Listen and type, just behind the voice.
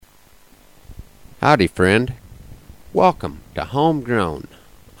Howdy, friend. Welcome to Homegrown.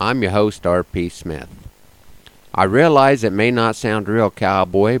 I'm your host, R.P. Smith. I realize it may not sound real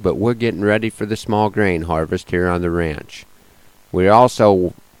cowboy, but we're getting ready for the small grain harvest here on the ranch. We're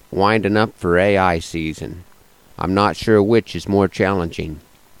also winding up for AI season. I'm not sure which is more challenging.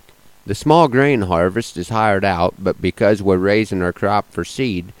 The small grain harvest is hired out, but because we're raising our crop for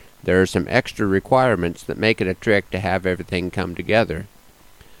seed, there are some extra requirements that make it a trick to have everything come together.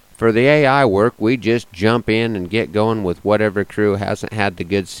 For the AI work, we just jump in and get going with whatever crew hasn't had the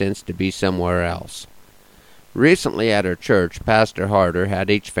good sense to be somewhere else. Recently at our church, Pastor Harder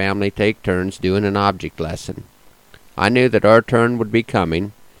had each family take turns doing an object lesson. I knew that our turn would be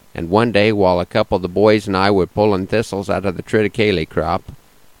coming, and one day while a couple of the boys and I were pulling thistles out of the triticale crop,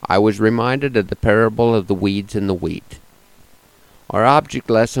 I was reminded of the parable of the weeds and the wheat. Our object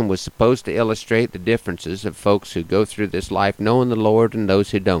lesson was supposed to illustrate the differences of folks who go through this life knowing the Lord and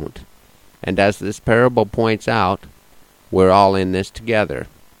those who don't. And as this parable points out, we're all in this together.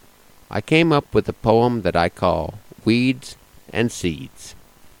 I came up with a poem that I call Weeds and Seeds.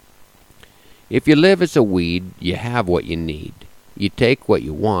 If you live as a weed, you have what you need. You take what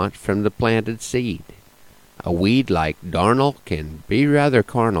you want from the planted seed. A weed like darnel can be rather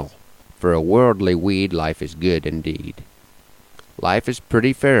carnal. For a worldly weed, life is good indeed. Life is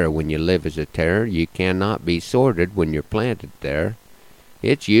pretty fair when you live as a tare. You cannot be sorted when you're planted there.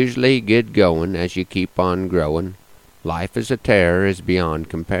 It's usually good going as you keep on growing. Life as a tare is beyond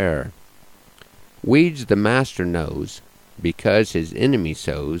compare. Weeds the master knows, because his enemy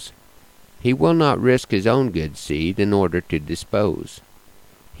sows. He will not risk his own good seed in order to dispose.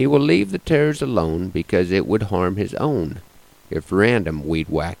 He will leave the tares alone because it would harm his own, if random weed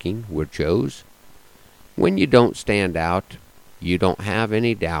whacking were chose. When you don't stand out, you don't have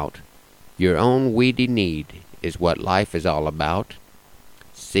any doubt. Your own weedy need is what life is all about.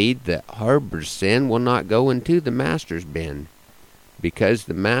 Seed that harbors sin will not go into the master's bin, because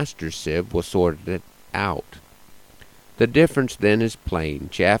the master's sieve will sort it out. The difference then is plain.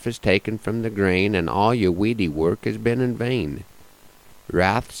 Chaff is taken from the grain, and all your weedy work has been in vain.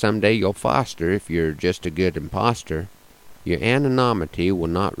 Wrath someday you'll foster if you're just a good impostor. Your anonymity will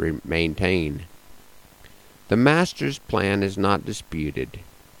not maintain. The master's plan is not disputed.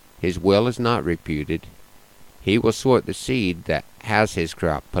 His will is not reputed. He will sort the seed that has his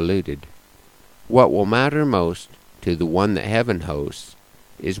crop polluted. What will matter most to the one that heaven hosts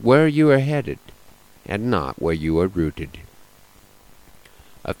is where you are headed, and not where you are rooted.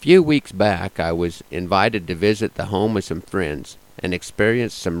 A few weeks back, I was invited to visit the home of some friends and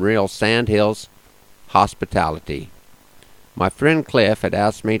experience some real Sandhills hospitality. My friend Cliff had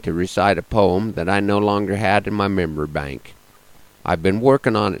asked me to recite a poem that I no longer had in my memory bank. I've been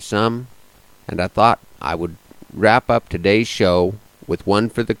working on it some, and I thought I would wrap up today's show with one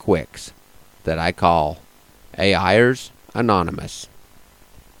for the quicks that I call AIers Anonymous.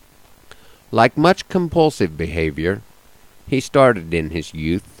 Like much compulsive behavior, he started in his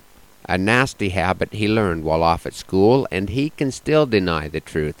youth, a nasty habit he learned while off at school, and he can still deny the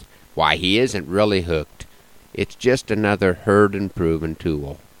truth. Why, he isn't really hooked. It's just another heard and proven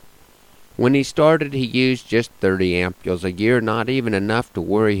tool. When he started, he used just 30 ampules a year, not even enough to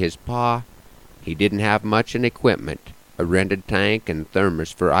worry his pa. He didn't have much in equipment, a rented tank and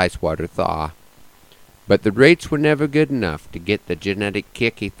thermos for ice water thaw. But the rates were never good enough to get the genetic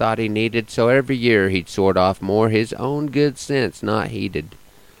kick he thought he needed, so every year he'd sort off more, his own good sense not heeded.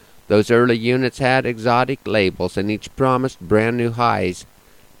 Those early units had exotic labels, and each promised brand new highs.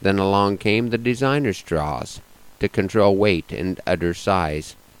 Then along came the designer straws to control weight and utter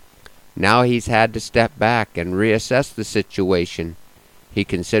size. Now he's had to step back and reassess the situation. He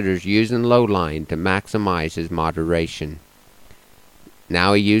considers using low line to maximize his moderation.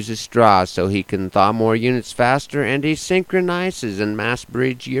 Now he uses straws so he can thaw more units faster, and he synchronizes and mass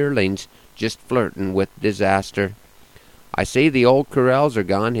breeds yearlings, just flirting with disaster. I see the old corrals are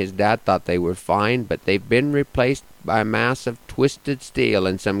gone. His dad thought they were fine, but they've been replaced by a mass of twisted steel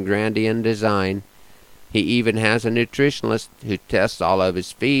and some Grandian design. He even has a nutritionalist who tests all of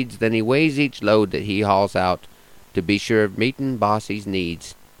his feeds, then he weighs each load that he hauls out to be sure of meeting Bossy's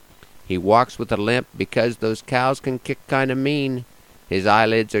needs. He walks with a limp because those cows can kick kind of mean. His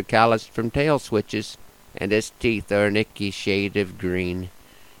eyelids are calloused from tail switches, and his teeth are an icky shade of green.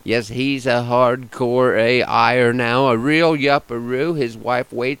 Yes, he's a hardcore AIer now, a real yupperoo. His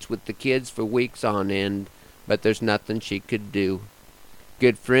wife waits with the kids for weeks on end, but there's nothing she could do.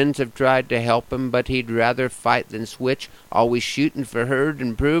 Good friends have tried to help him, but he'd rather fight than switch, always shooting for herd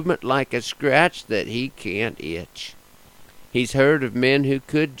improvement like a scratch that he can't itch. He's heard of men who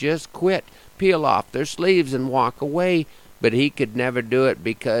could just quit, peel off their sleeves and walk away, but he could never do it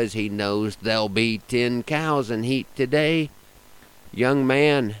because he knows there'll be 10 cows in heat today. Young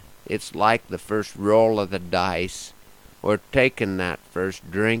man, it's like the first roll of the dice, or taking that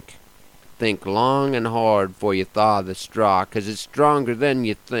first drink. Think long and hard 'fore you thaw the straw, 'cause it's stronger than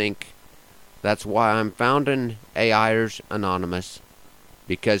you think. That's why I'm founding AIers Anonymous.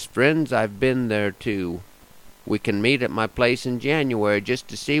 Because, friends, I've been there too. We can meet at my place in January just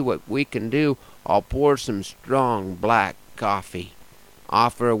to see what we can do. I'll pour some strong black coffee,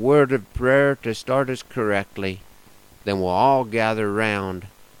 offer a word of prayer to start us correctly. Then we'll all gather round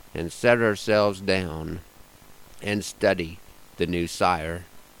and set ourselves down and study the new Sire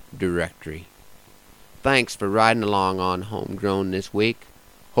directory. Thanks for riding along on Homegrown this week.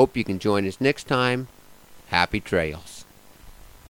 Hope you can join us next time. Happy trails.